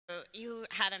you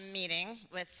had a meeting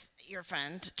with your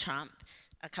friend Trump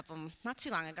not too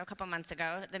long ago, a couple months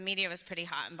ago. The media was pretty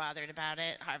hot and bothered about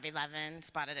it. Harvey Levin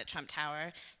spotted at Trump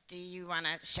Tower. Do you want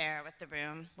to share with the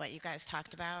room what you guys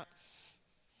talked about?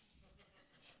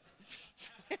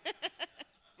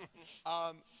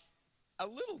 A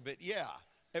little bit, yeah.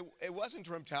 It wasn't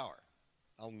Trump Tower.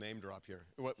 I'll name drop here.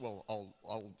 Well,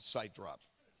 I'll site drop.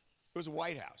 It was a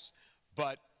White House,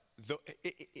 but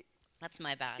That's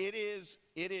my bad. it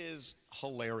is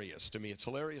hilarious to me. It's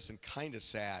hilarious and kind of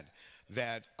sad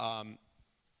that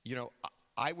you know,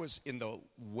 I was in the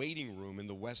waiting room in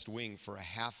the West Wing for a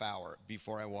half hour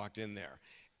before I walked in there,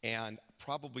 and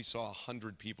probably saw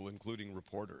 100 people, including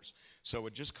reporters. So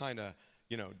it just kind of,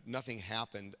 you know, nothing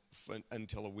happened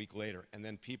until a week later, and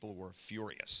then people were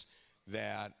furious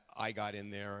that I got in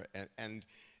there, and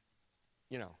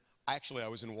you know, actually I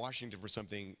was in Washington for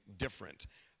something different,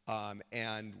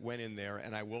 and went in there,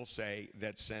 and I will say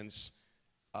that since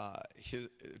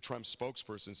Trump's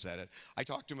spokesperson said it, I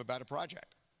talked to him about a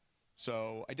project.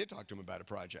 So I did talk to him about a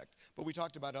project, but we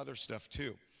talked about other stuff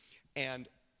too. And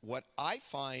what I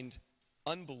find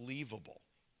unbelievable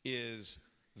is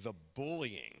the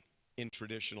bullying in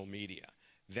traditional media.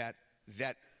 That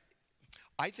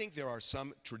I think there are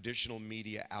some traditional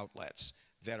media outlets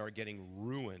that are getting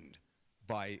ruined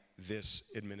by this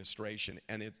administration,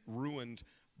 and it ruined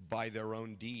by their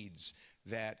own deeds.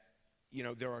 That, you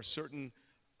know, there are certain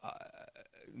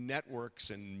networks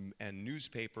and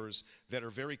newspapers that are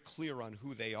very clear on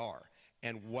who they are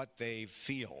and what they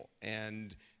feel,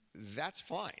 and that's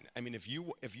fine. I mean, if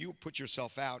you put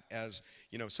yourself out as,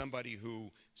 you know, somebody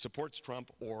who supports Trump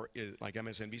or is, like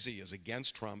MSNBC is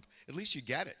against Trump, at least you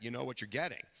get it. You know what you're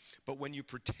getting. But when you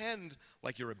pretend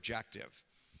like you're objective,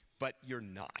 but you're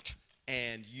not,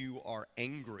 and you are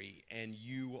angry, and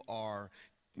you are,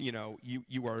 you know,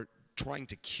 you are trying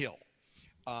to kill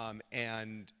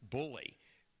and bully,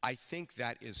 I think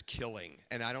that is killing.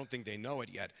 And I don't think they know it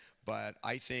yet, but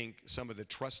I think some of the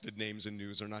trusted names in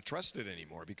news are not trusted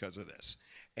anymore because of this.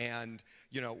 And,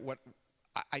 you know, what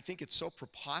I think it's so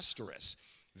preposterous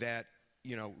that,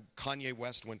 you know, Kanye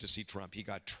West went to see Trump, he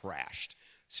got trashed.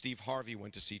 Steve Harvey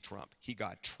went to see Trump, he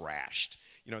got trashed.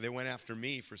 You know, they went after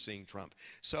me for seeing Trump.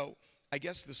 So I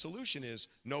guess the solution is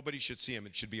nobody should see him,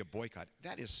 it should be a boycott.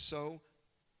 That is so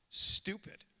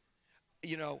stupid.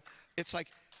 You know, it's like,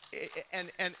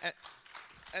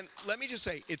 and let me just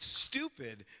say, it's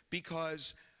stupid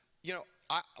because, you know,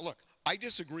 look, I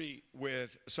disagree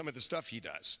with some of the stuff he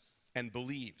does and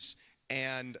believes,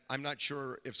 and I'm not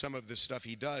sure if some of the stuff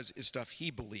he does is stuff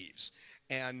he believes.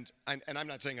 And I'm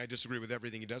not saying I disagree with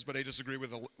everything he does, but I disagree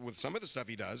with some of the stuff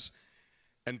he does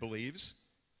and believes.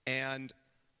 And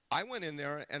I went in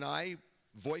there and I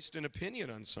voiced an opinion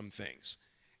on some things.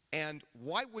 And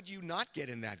why would you not get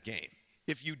in that game?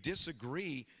 If you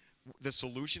disagree, the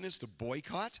solution is to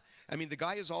boycott? I mean, the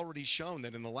guy has already shown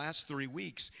that in the last 3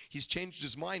 weeks, he's changed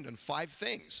his mind on 5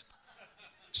 things.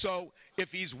 So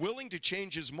if he's willing to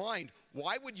change his mind,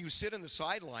 why would you sit on the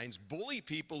sidelines, bully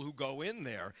people who go in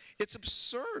there? It's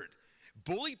absurd.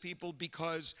 Bully people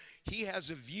because he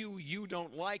has a view you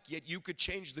don't like, yet you could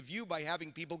change the view by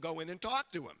having people go in and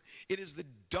talk to him. It is the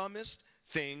dumbest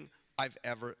thing I've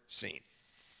ever seen.